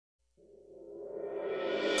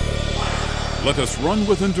Let us run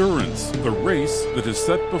with endurance the race that is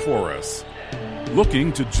set before us,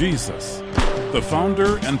 looking to Jesus, the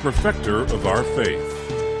founder and perfecter of our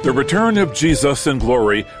faith. The return of Jesus in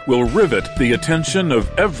glory will rivet the attention of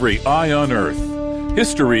every eye on earth.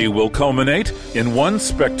 History will culminate in one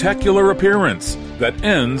spectacular appearance that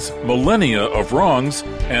ends millennia of wrongs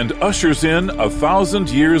and ushers in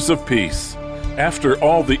 1,000 years of peace, after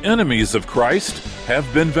all the enemies of Christ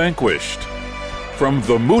have been vanquished. From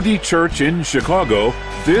the Moody Church in Chicago,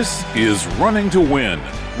 this is Running to Win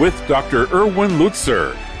with Dr. Erwin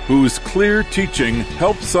Lutzer, whose clear teaching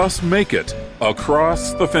helps us make it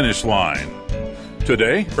across the finish line.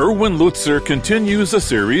 Today, Erwin Lutzer continues a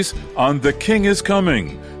series on The King is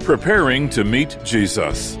Coming, preparing to meet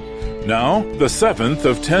Jesus. Now, the 7th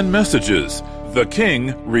of 10 messages, The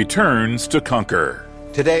King Returns to Conquer.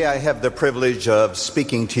 Today I have the privilege of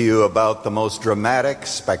speaking to you about the most dramatic,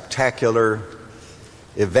 spectacular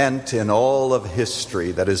event in all of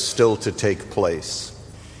history that is still to take place.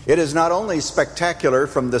 It is not only spectacular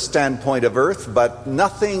from the standpoint of Earth, but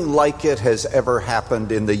nothing like it has ever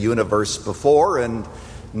happened in the universe before, and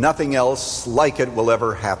nothing else like it will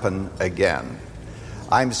ever happen again.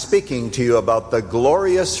 I'm speaking to you about the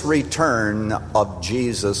glorious return of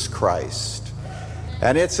Jesus Christ.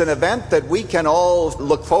 And it's an event that we can all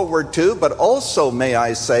look forward to, but also, may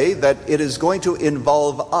I say, that it is going to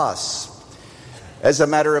involve us. As a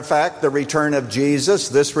matter of fact, this return of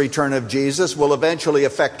Jesus will eventually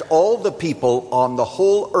affect all the people on the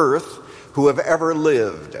whole earth who have ever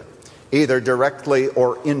lived, either directly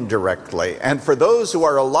or indirectly. And for those who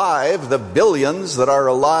are alive, the billions that are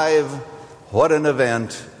alive, what an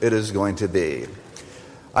event it is going to be.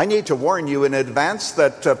 I need to warn you in advance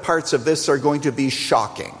that parts of this are going to be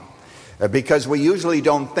shocking, because we usually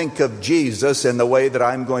don't think of Jesus in the way that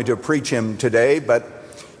I'm going to preach him today, but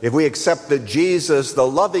if we accept that Jesus, the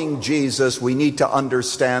loving Jesus, we need to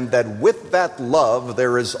understand that with that love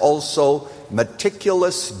there is also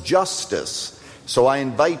meticulous justice. So I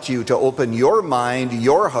invite you to open your mind,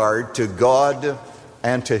 your heart to God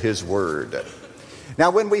and to His Word. Now,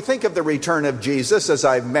 when we think of the return of Jesus, as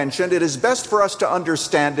I've mentioned, it is best for us to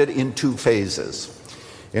understand it in two phases.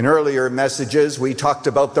 In earlier messages, we talked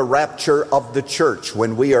about the rapture of the church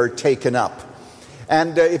when we are taken up.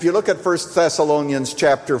 And if you look at 1 Thessalonians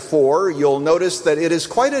chapter 4, you'll notice that it is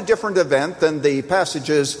quite a different event than the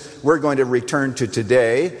passages we're going to return to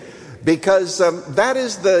today, because that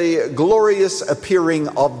is the glorious appearing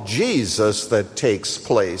of Jesus that takes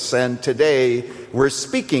place. And today we're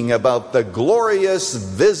speaking about the glorious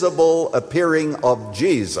visible appearing of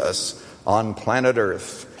Jesus on planet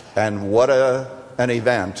Earth. And what an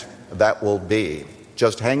event that will be.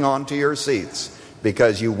 Just hang on to your seats,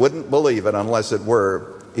 because you wouldn't believe it unless it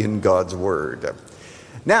were in God's Word.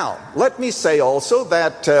 Now, let me say also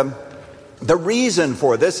that the reason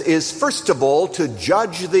for this is, first of all, to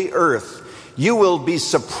judge the earth. You will be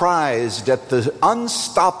surprised at the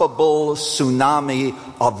unstoppable tsunami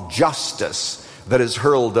of justice that is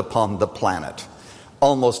hurled upon the planet,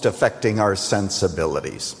 almost affecting our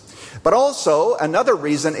sensibilities. But also, another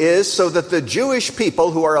reason is so that the Jewish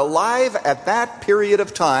people who are alive at that period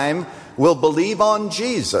of time will believe on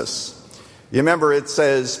Jesus. You remember it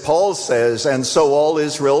says, Paul says, and so all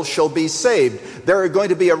Israel shall be saved. There are going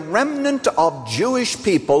to be a remnant of Jewish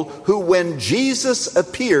people who, when Jesus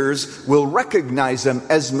appears, will recognize him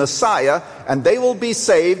as Messiah, and they will be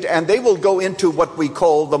saved, and they will go into what we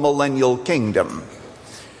call the millennial kingdom.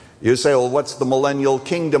 You say, well, what's the millennial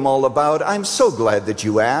kingdom all about? I'm so glad that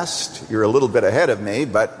you asked. You're a little bit ahead of me,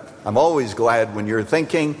 but I'm always glad when you're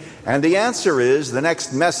thinking. And the answer is, the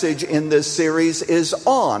next message in this series is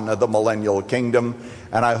on the millennial kingdom,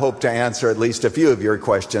 and I hope to answer at least a few of your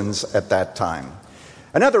questions at that time.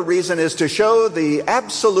 Another reason is to show the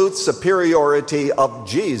absolute superiority of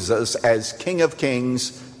Jesus as King of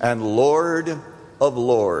Kings and Lord of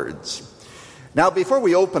Lords. Now, before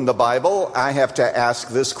we open the Bible, I have to ask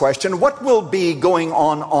this question: what will be going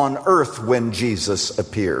on earth when Jesus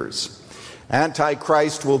appears?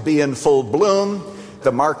 Antichrist will be in full bloom.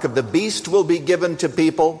 The mark of the beast will be given to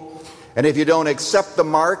people. And if you don't accept the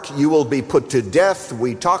mark, you will be put to death.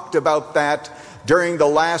 We talked about that. During the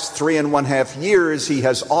last 3.5 years, he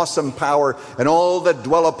has awesome power, and all that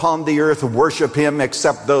dwell upon the earth worship him,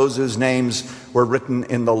 except those whose names were written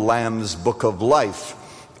in the Lamb's book of life,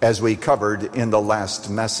 as we covered in the last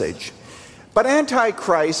message. But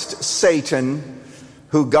Antichrist, Satan,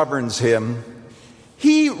 who governs him,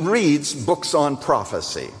 he reads books on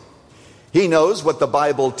prophecy. He knows what the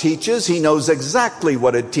Bible teaches. He knows exactly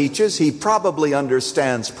what it teaches. He probably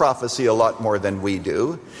understands prophecy a lot more than we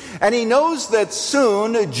do. And he knows that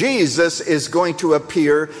soon Jesus is going to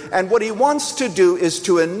appear. And what he wants to do is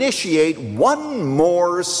to initiate one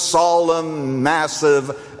more solemn, massive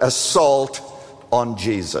assault on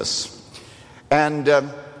Jesus. And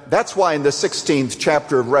that's why in the 16th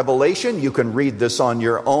chapter of Revelation, you can read this on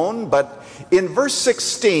your own, but in verse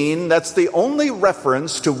 16, that's the only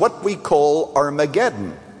reference to what we call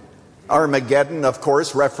Armageddon. Armageddon, of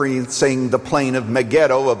course, referencing the plain of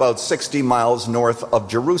Megiddo, about 60 miles north of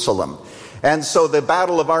Jerusalem. And so the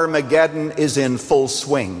Battle of Armageddon is in full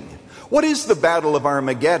swing. What is the Battle of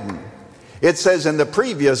Armageddon? It says in the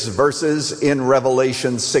previous verses in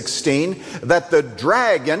Revelation 16 that the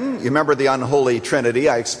dragon, you remember the unholy trinity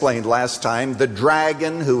I explained last time, the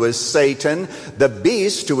dragon who is Satan, the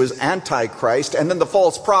beast who is Antichrist, and then the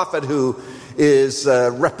false prophet who is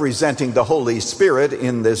representing the Holy Spirit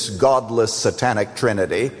in this godless satanic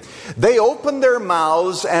trinity. They open their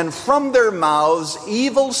mouths, and from their mouths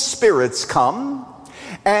evil spirits come.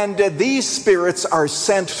 And these spirits are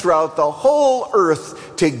sent throughout the whole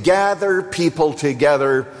earth to gather people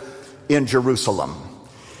together in Jerusalem.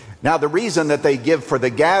 Now, the reason that they give for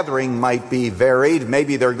the gathering might be varied.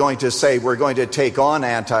 Maybe they're going to say, we're going to take on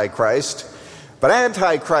Antichrist. But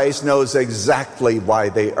Antichrist knows exactly why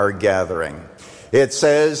they are gathering. It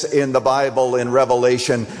says in the Bible in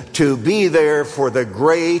Revelation, to be there for the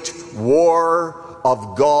great war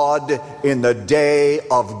of God in the day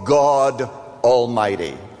of God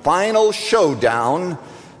Almighty. Final showdown,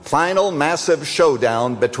 final massive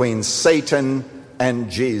showdown between Satan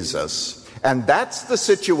and Jesus. And that's the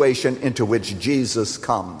situation into which Jesus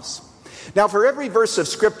comes. Now, for every verse of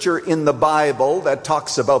Scripture in the Bible that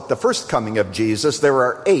talks about the first coming of Jesus, there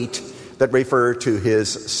are 8 that refer to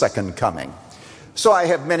his second coming. So I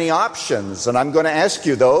have many options, and I'm going to ask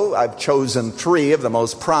you, though, I've chosen 3 of the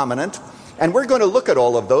most prominent. And we're going to look at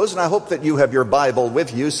all of those, and I hope that you have your Bible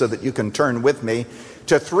with you so that you can turn with me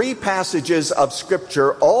to 3 passages of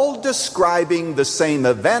Scripture, all describing the same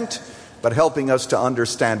event, but helping us to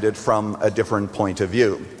understand it from a different point of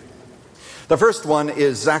view. The first one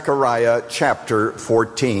is Zechariah chapter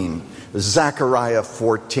 14. Zechariah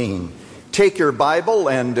 14. Take your Bible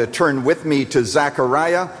and turn with me to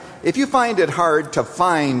Zechariah. If you find it hard to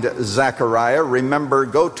find Zechariah, remember,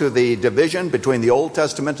 go to the division between the Old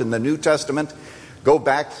Testament and the New Testament. Go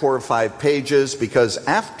back 4 or 5 pages, because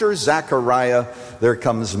after Zechariah, there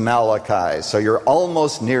comes Malachi. So you're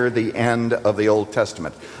almost near the end of the Old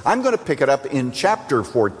Testament. I'm going to pick it up in chapter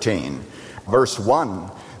 14, verse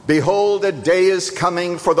 1. Behold, a day is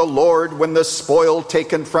coming for the Lord when the spoil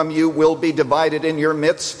taken from you will be divided in your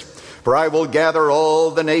midst. For I will gather all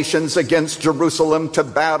the nations against Jerusalem to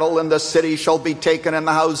battle, and the city shall be taken and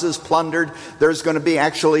the houses plundered. There's going to be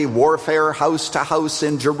actually warfare house to house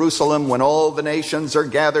in Jerusalem when all the nations are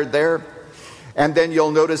gathered there. And then you'll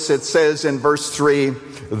notice it says in verse 3,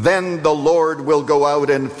 then the Lord will go out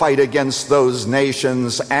and fight against those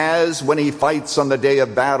nations as when he fights on the day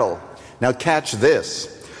of battle. Now catch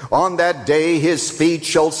this. On that day his feet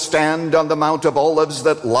shall stand on the Mount of Olives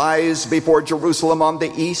that lies before Jerusalem on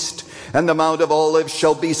the east. And the Mount of Olives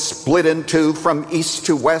shall be split in 2 from east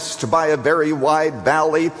to west by a very wide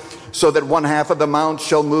valley, so that one half of the mount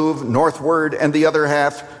shall move northward and the other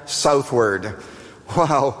half southward.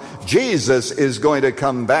 Wow, Jesus is going to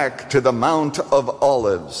come back to the Mount of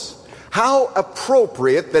Olives. How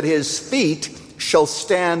appropriate that his feet shall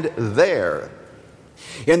stand there.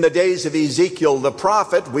 In the days of Ezekiel the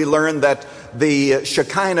prophet, we learn that the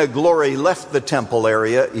Shekinah glory left the temple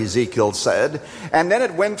area, Ezekiel said, and then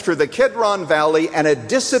it went through the Kidron Valley and it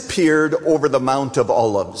disappeared over the Mount of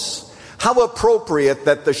Olives. How appropriate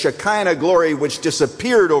that the Shekinah glory which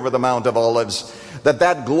disappeared over the Mount of Olives,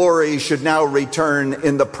 that glory should now return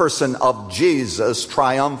in the person of Jesus,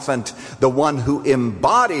 triumphant, the one who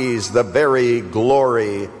embodies the very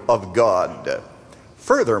glory of God.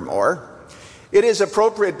 Furthermore, it is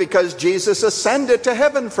appropriate because Jesus ascended to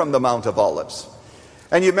heaven from the Mount of Olives.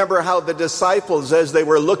 And you remember how the disciples, as they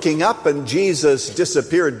were looking up, and Jesus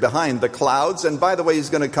disappeared behind the clouds. And by the way, he's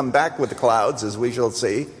going to come back with the clouds, as we shall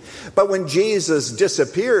see. But when Jesus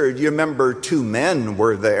disappeared, you remember 2 men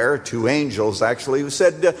were there, 2 angels actually, who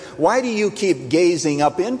said, why do you keep gazing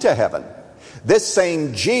up into heaven? This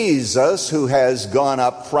same Jesus who has gone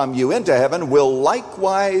up from you into heaven will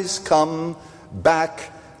likewise come back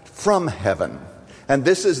from heaven. And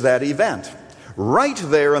this is that event, right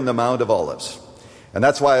there on the Mount of Olives. And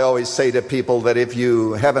that's why I always say to people that if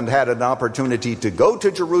you haven't had an opportunity to go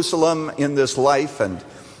to Jerusalem in this life, and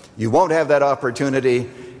you won't have that opportunity,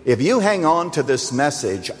 if you hang on to this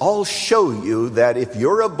message, I'll show you that if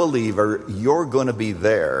you're a believer, you're going to be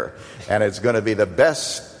there. And it's going to be the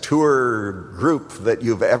best tour group that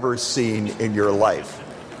you've ever seen in your life.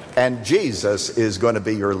 And Jesus is going to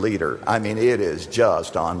be your leader. I mean, it is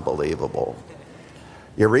just unbelievable.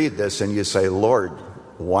 You read this and you say, Lord,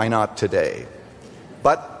 why not today?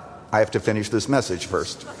 But I have to finish this message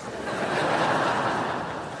first.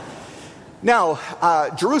 Now,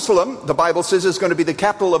 Jerusalem, the Bible says, is going to be the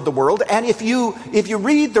capital of the world. And if you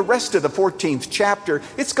read the rest of the 14th chapter,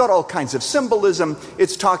 it's got all kinds of symbolism.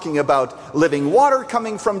 It's talking about living water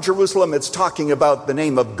coming from Jerusalem. It's talking about the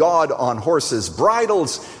name of God on horses'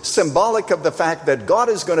 bridles, symbolic of the fact that God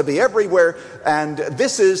is going to be everywhere. And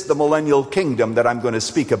this is the millennial kingdom that I'm going to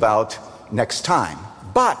speak about next time.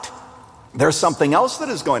 But there's something else that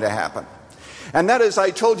is going to happen. And that is,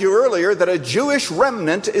 I told you earlier, that a Jewish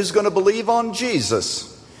remnant is going to believe on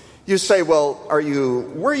Jesus. You say, well,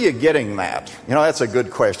 where are you getting that? You know, that's a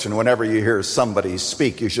good question. Whenever you hear somebody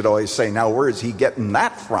speak, you should always say, now, where is he getting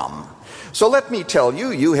that from? So let me tell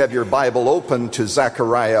you, you have your Bible open to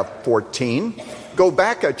Zechariah 14. Go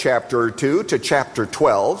back a chapter or two to chapter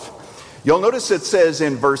 12. You'll notice it says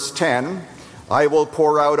in verse 10, I will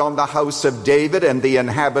pour out on the house of David and the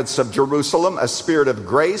inhabitants of Jerusalem a spirit of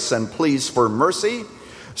grace and pleas for mercy,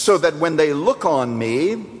 so that when they look on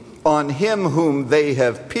me, on him whom they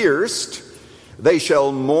have pierced, they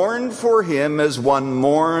shall mourn for him as one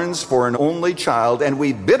mourns for an only child, and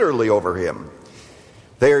weep bitterly over him.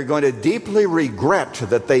 They are going to deeply regret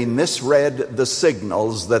that they misread the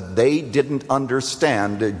signals, that they didn't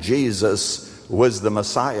understand Jesus was the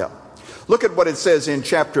Messiah. Look at what it says in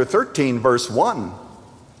chapter 13, verse 1.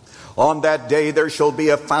 On that day there shall be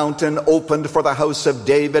a fountain opened for the house of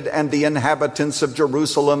David and the inhabitants of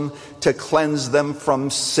Jerusalem to cleanse them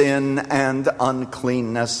from sin and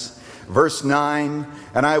uncleanness. Verse 9,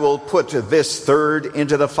 and I will put this third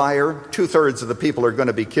into the fire. 2/3 of the people are going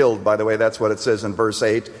to be killed, by the way. That's what it says in verse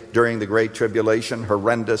 8, during the Great Tribulation,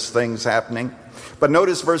 horrendous things happening. But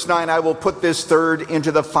notice verse 9, I will put this third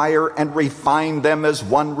into the fire and refine them as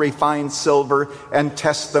one refines silver and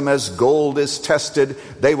test them as gold is tested.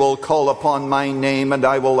 They will call upon my name and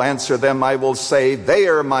I will answer them. I will say, they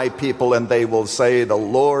are my people, and they will say, the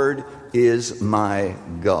Lord is my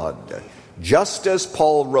God. Just as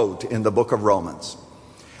Paul wrote in the book of Romans.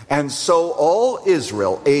 And so all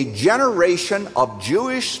Israel, a generation of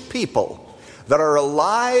Jewish people that are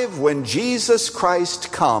alive when Jesus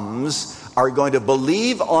Christ comes, are going to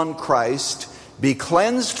believe on Christ, be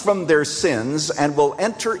cleansed from their sins, and will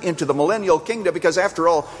enter into the millennial kingdom, because after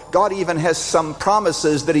all, God even has some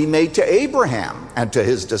promises that he made to Abraham and to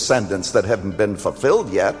his descendants that haven't been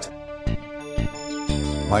fulfilled yet.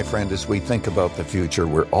 My friend, as we think about the future,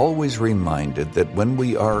 we're always reminded that when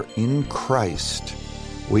we are in Christ,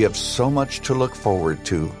 we have so much to look forward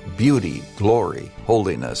to: beauty, glory,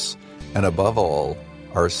 holiness, and above all,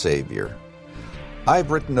 our Savior.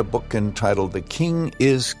 I've written a book entitled The King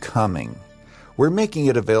is Coming. We're making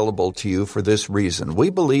it available to you for this reason.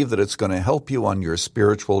 We believe that it's going to help you on your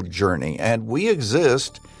spiritual journey, and we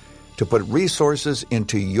exist to put resources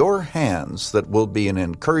into your hands that will be an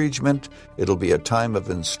encouragement. It'll be a time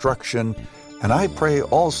of instruction, and I pray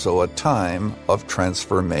also a time of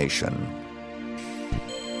transformation.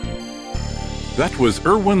 That was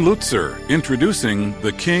Erwin Lutzer introducing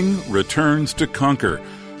The King Returns to Conquer,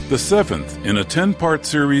 the 7th in a 10-part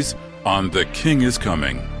series on The King is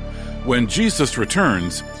Coming. When Jesus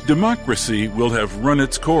returns, democracy will have run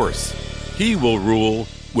its course. He will rule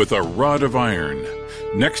with a rod of iron.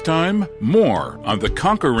 Next time, more on The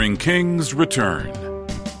Conquering King's Return.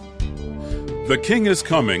 The King is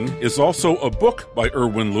Coming is also a book by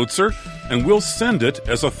Erwin Lutzer, and we'll send it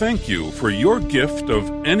as a thank you for your gift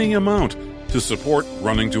of any amount to support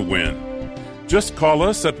Running to Win. Just call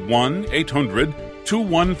us at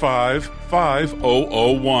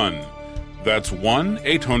 1-800-215-5001. That's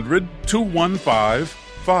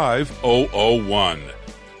 1-800-215-5001.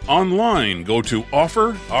 Online, go to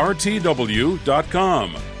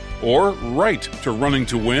offerrtw.com or write to Running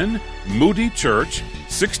to Win, Moody Church,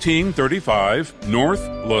 1635 North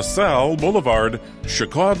LaSalle Boulevard,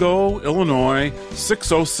 Chicago, Illinois,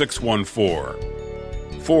 60614.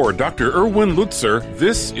 For Dr. Erwin Lutzer,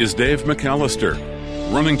 this is Dave McAllister.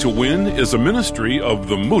 Running to Win is a ministry of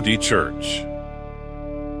the Moody Church.